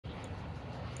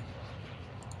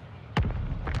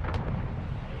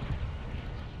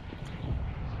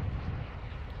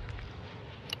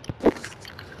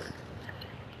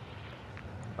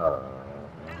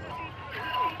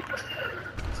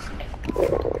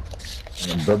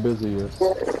The busiest.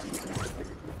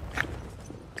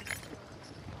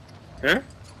 Huh?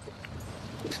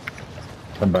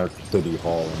 About City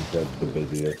Hall and said the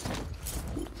busiest.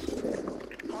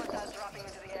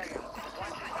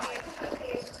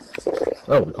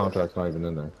 Oh, the contract's not even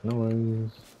in there. No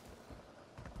worries.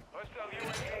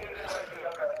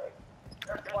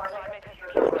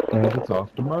 And it's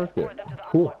off the market.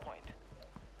 Cool.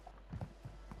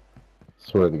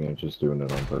 Swear the game's just doing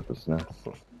it on purpose now.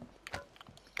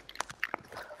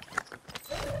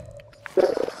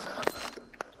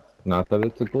 Not that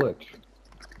it's a glitch.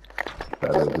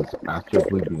 That is, it's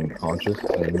actively being conscious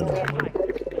and annoying.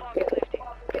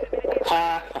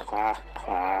 Ha ha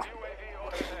ha.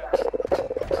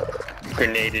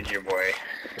 Grenaded your boy.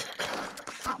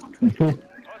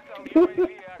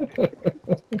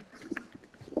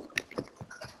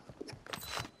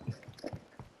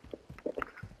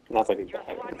 Not that he's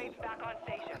driving. Back on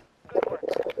station. Good work.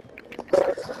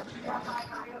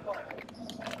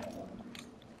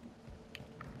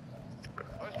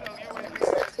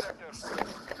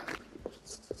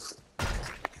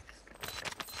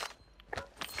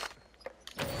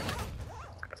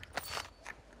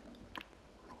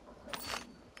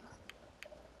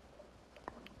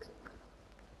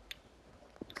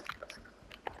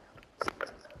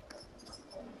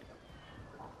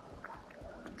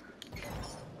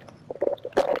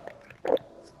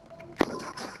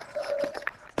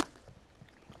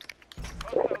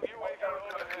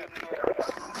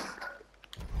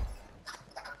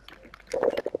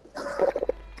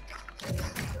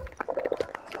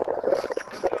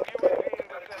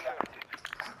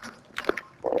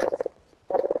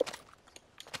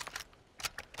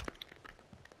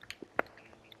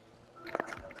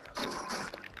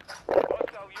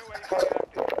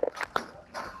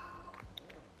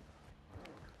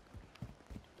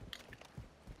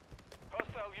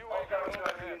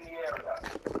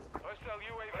 Hostile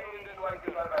UAV in this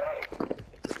sector.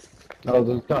 Oh,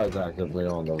 this guy's actively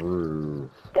on the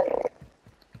roof.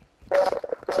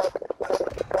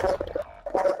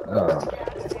 Oh.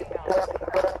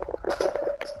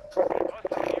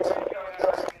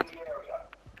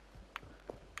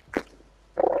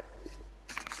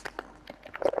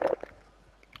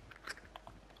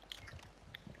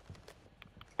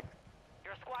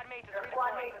 Your squad mate is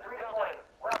redeploying.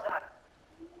 Well done.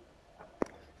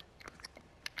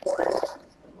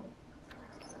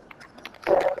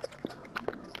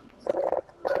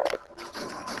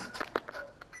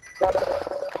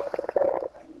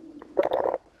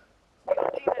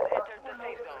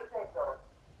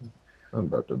 I'm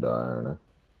about to die, aren't I?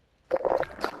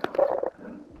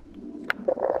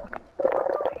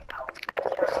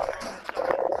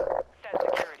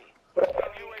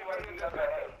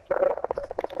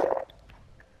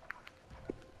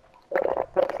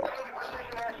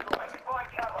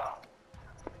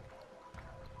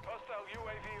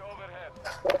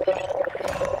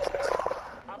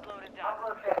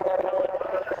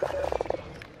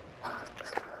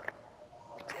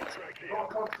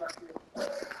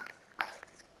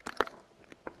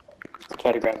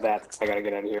 Try to grab that because I gotta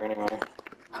get out of here anyway.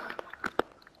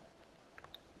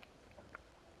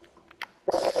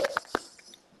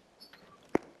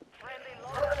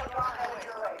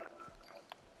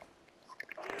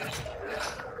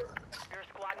 Your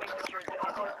squad mate secured the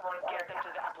upload point. Get them to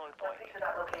the upload point.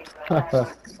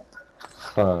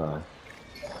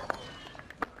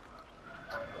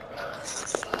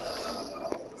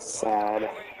 Sad.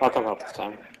 I'll come help this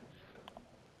time.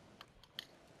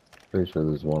 Pretty sure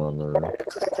there's one on the roof.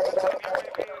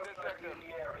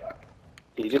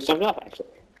 He just jumped off, actually.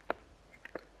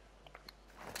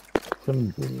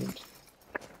 Convenient.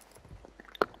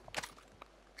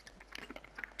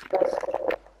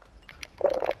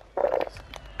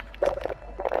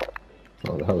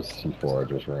 Oh, that was C4 I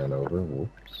just ran over.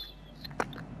 Whoops.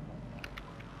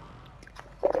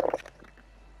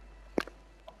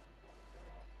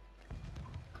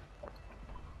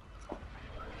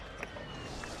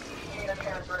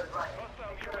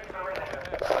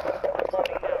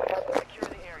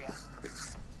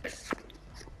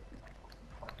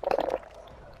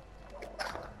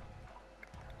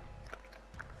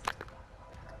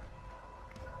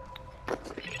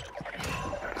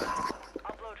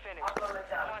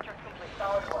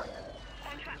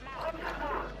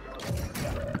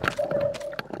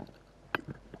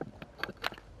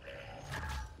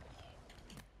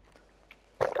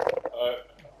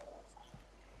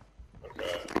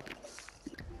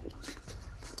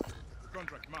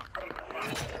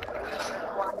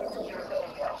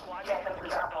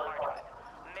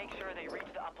 Make sure they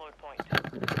reach the upload point.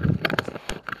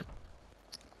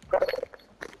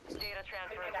 Data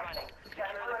transfer is running. Secure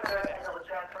the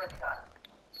perimeter.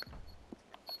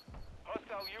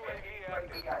 Hostile UAV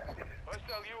active.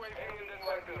 Hostile UAV in the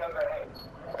sector.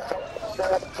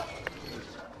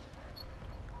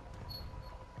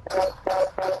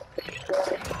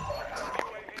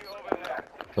 UAV overhead.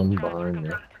 Some behind me.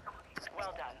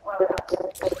 Well done.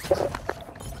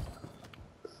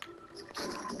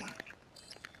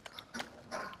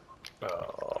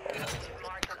 Oh.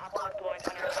 Marked an upload point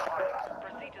on your map.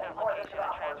 Proceed to that location and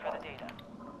transfer the data.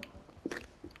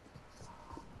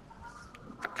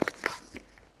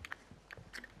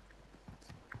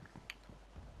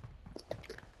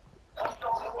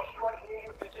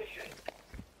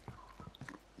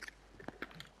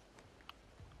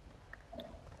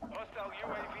 Hostile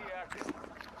UAV active.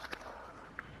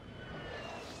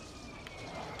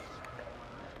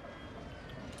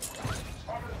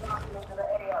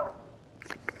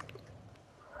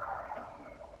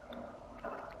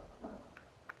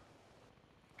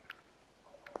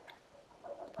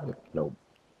 Nope.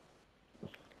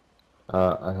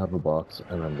 I have a box,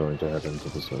 and I'm going to head into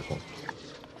the circle.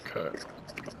 Okay.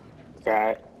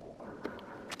 Okay.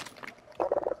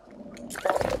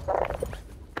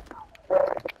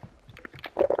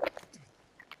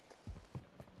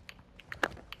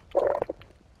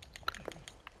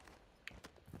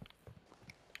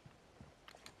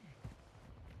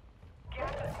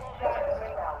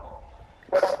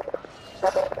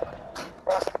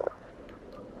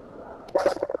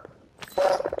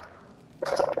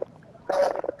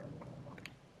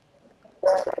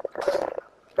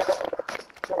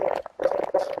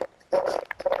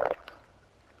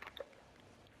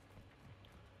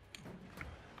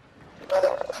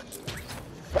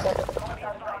 Gas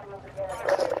is closing in.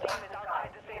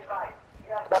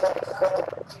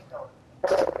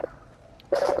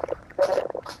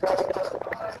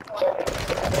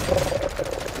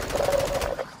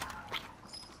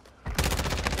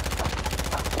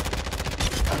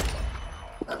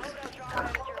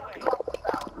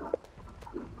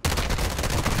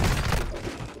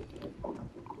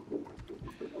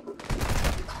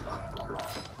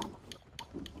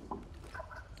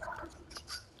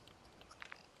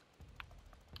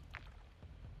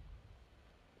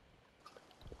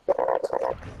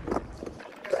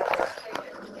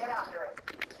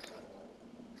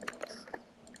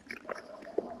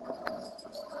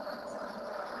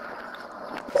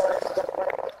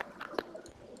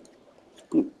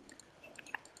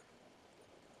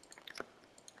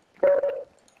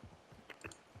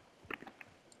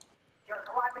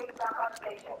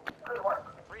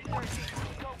 Researching.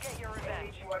 Go get your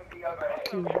revenge.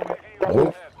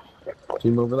 Oh,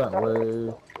 team over that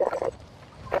way.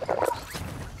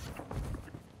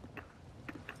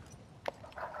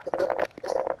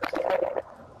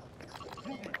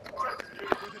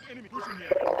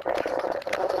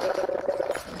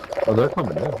 Oh, they're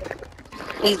coming in.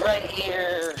 He's right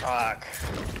here. Fuck.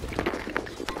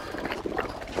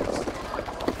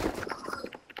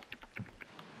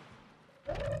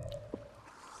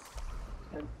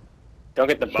 Don't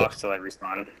get the box till I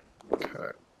respawn.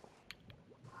 Okay.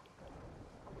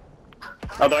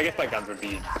 Although I guess my guns would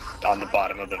be on the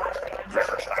bottom of the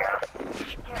river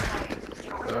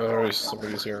somewhere.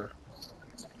 Somebody's here.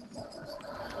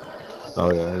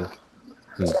 Oh yeah,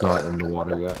 he's not in the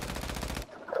water yet.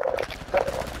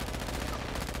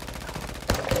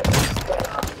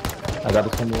 I gotta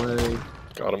come away.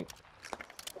 Got him.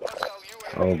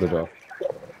 Oh, good job.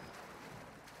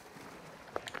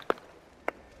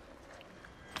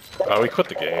 We quit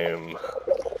the game.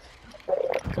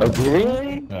 Oh,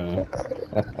 really?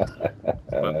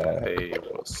 But they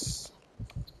was...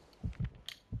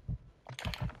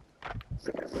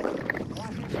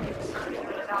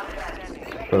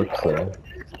 Perks there.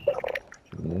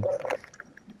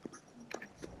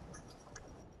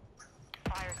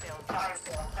 Fire sales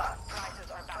done. Prices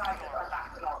are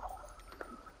back to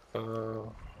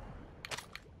normal.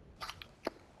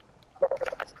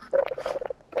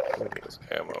 What is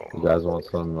ammo? You guys want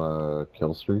some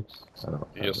kill streaks? I don't have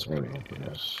Yes, ammo for that.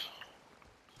 please.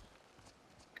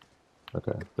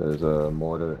 Okay, there's a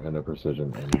mortar and a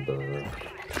precision in the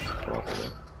Contract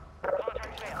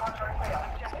failed.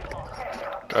 Objective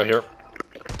lost. Out here.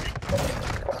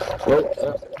 Oh,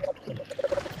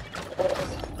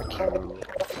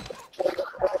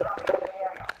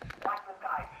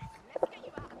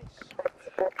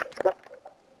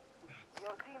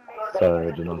 sorry,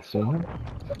 I did not see him.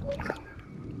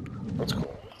 That's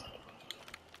cool.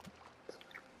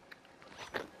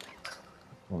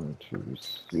 Wanted to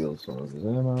steal some of his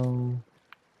ammo.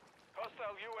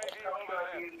 Hostile UAV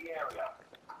overhead.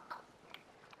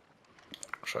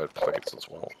 Wish I had plates as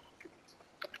well.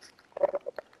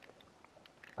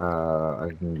 I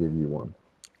can give you one.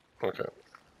 Okay.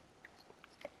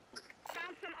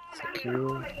 Thank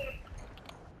you.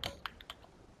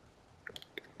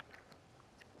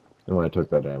 And when I took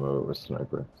that ammo, it was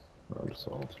sniper, not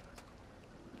assault.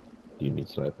 Do you need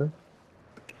sniper?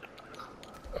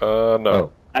 No.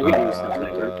 Oh, I could use some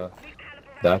sniper.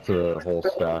 that's a whole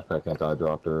stack I think I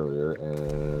dropped earlier,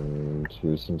 and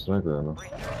here's some sniper ammo.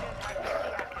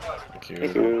 Thank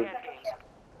Thank you. you.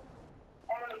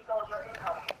 Enemy soldier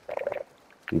incoming.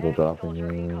 People dropping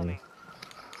in. Incoming.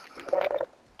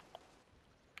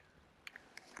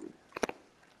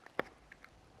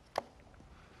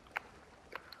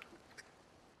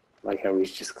 Like how we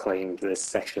just claimed this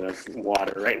section of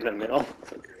water right in the middle.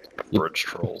 Bridge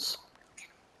trolls.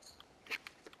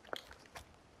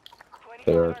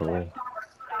 They are cool.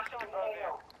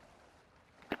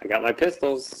 I got my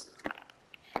pistols.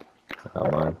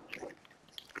 Got mine.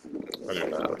 I do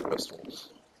not have pistols.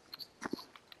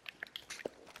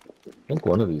 I think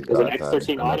one of these There's an guys had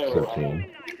X13 an auto. X13.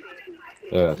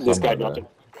 Yeah, This guy somewhere dropped there. it.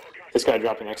 This guy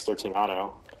dropped an X13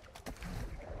 auto.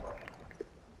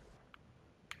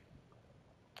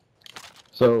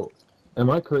 So, am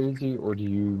I crazy, or do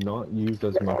you not use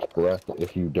as much breath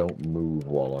if you don't move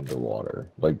while underwater?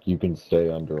 Like, you can stay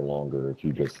under longer if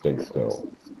you just stay still.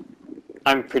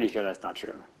 I'm pretty sure that's not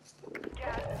true.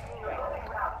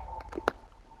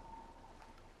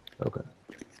 Okay.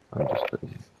 I'm just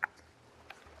crazy.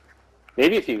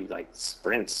 Maybe if you like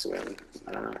sprint swim.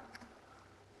 I don't know.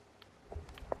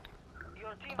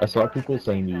 I saw people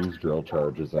saying to use drill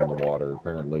charges in the water.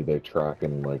 Apparently they track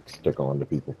and, like, stick on to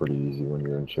people pretty easy when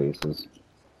you're in chases.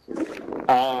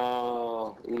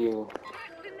 Oh, you.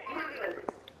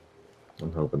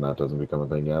 I'm hoping that doesn't become a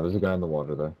thing. Yeah, there's a guy in the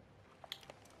water there.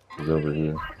 He's over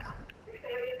here.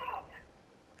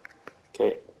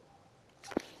 Okay.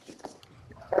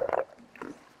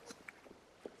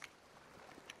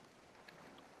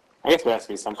 I guess there has to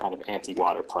be some kind of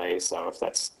anti-water play, so if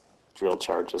that's drill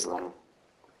charges, then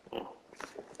yeah.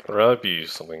 I'd rather be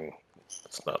something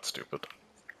that's not stupid.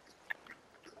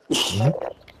 I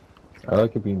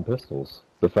like it being pistols.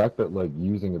 The fact that, like,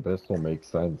 using a pistol makes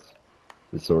sense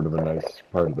is sort of a nice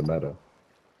part of the meta.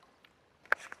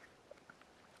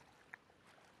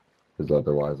 Because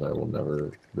otherwise I will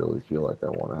never really feel like I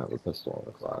want to have a pistol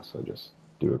in the class. I just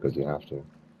do it because you have to.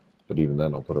 But even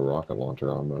then, I'll put a rocket launcher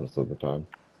on most of the time.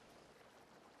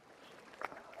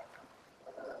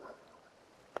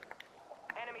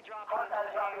 Enemy dropping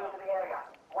into the area.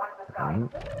 Watch the sky.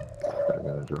 Alright. I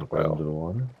gotta drop right into the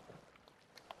water.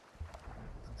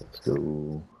 Let's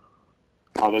go.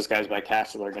 All those guys by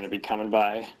Castle are going to be coming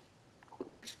by.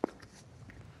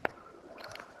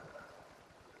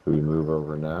 Do we move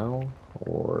over now,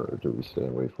 or do we stay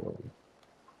away from them?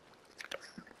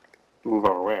 Move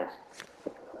over where?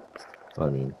 I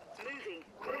mean,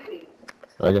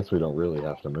 I guess we don't really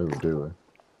have to move, do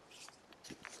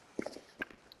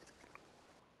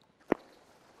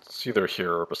It's either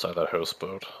here or beside that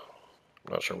houseboat.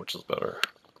 I'm not sure which is better.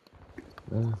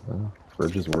 we? Yeah, well,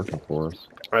 bridge is working for us.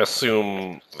 I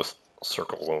assume the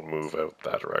circle won't move out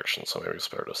that direction, so maybe it's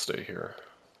better to stay here.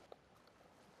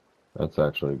 That's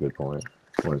actually a good point.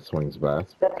 When it swings back.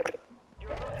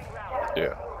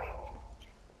 Yeah.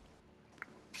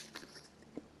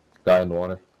 Guy in the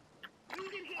water.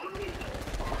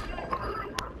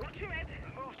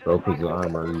 Broke his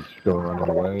armor, he's going running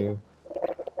away.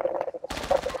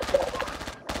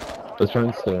 Let's try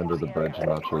and stay under the bridge and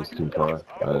not chase too far.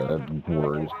 I'm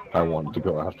worried. I wanted to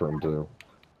go after him too.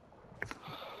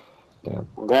 Damn,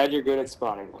 I'm glad you're good at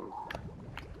spotting them.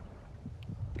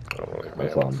 I don't really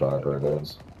I saw him dive right in.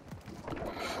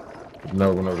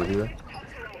 Another one over here.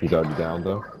 He's already down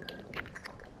though.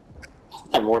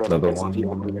 I'm more than Another some one.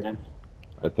 people moving in.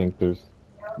 I think there's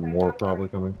more probably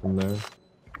coming from there. 10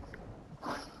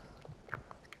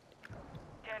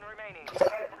 remaining.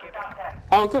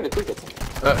 Oh, good. It did get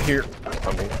some. Here.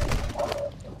 On me.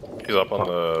 He's up on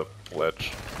the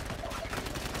ledge.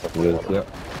 It is, yep.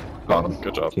 Got him.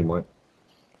 Good job. Team white.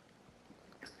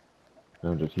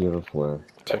 Now did he have a flare?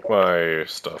 Take my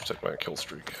stuff, take my kill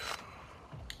streak.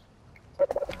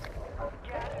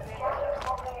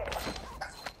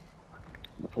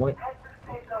 Point.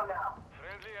 Friendly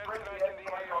airstrike in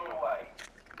the AO.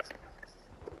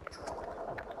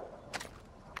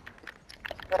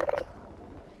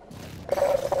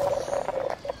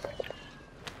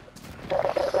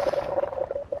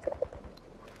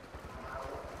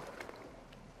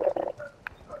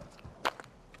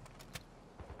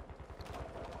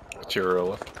 Material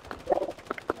left.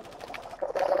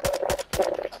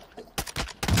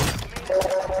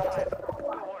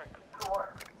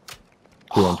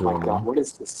 Two Oh on two my on god, one. what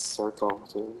is this circle,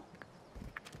 dude?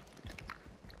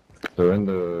 They're in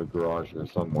the garage here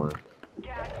somewhere.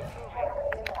 Gas is moving.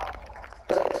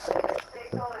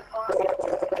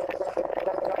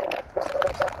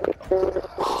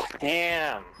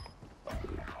 Damn!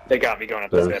 They got me going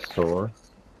up the There's zip. store.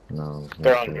 No. it's not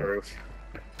They're on the store. roof.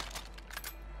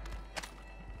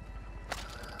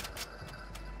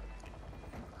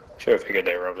 Should have figured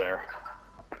they were over there.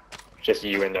 Just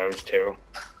you and those two.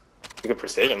 You could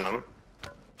precision them.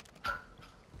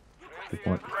 Good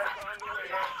point.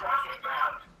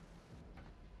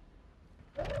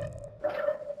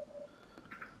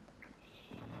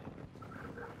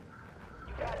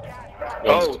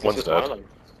 One's just dead. one of them.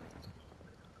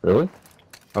 Really?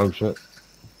 Oh shit.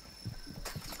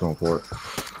 Going for it.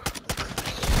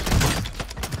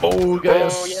 Oh,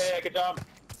 guys. Oh yeah, good job.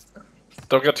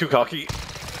 Don't get too cocky.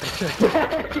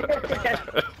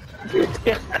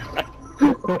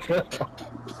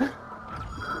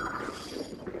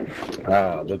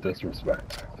 Ah, the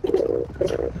disrespect.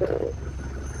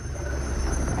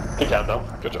 Good job, though.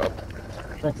 Good job.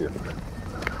 Thank you.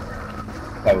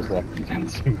 That was lucky you didn't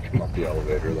see me come up the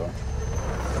elevator though.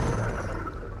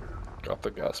 Got the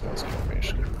gas mask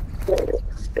information.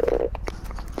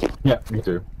 Yeah, me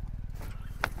too.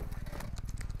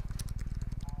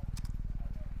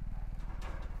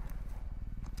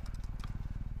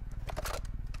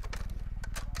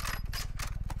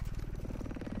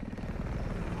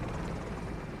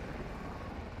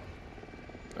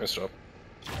 Nice job.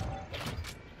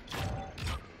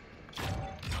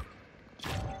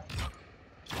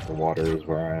 The water is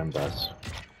where I am best.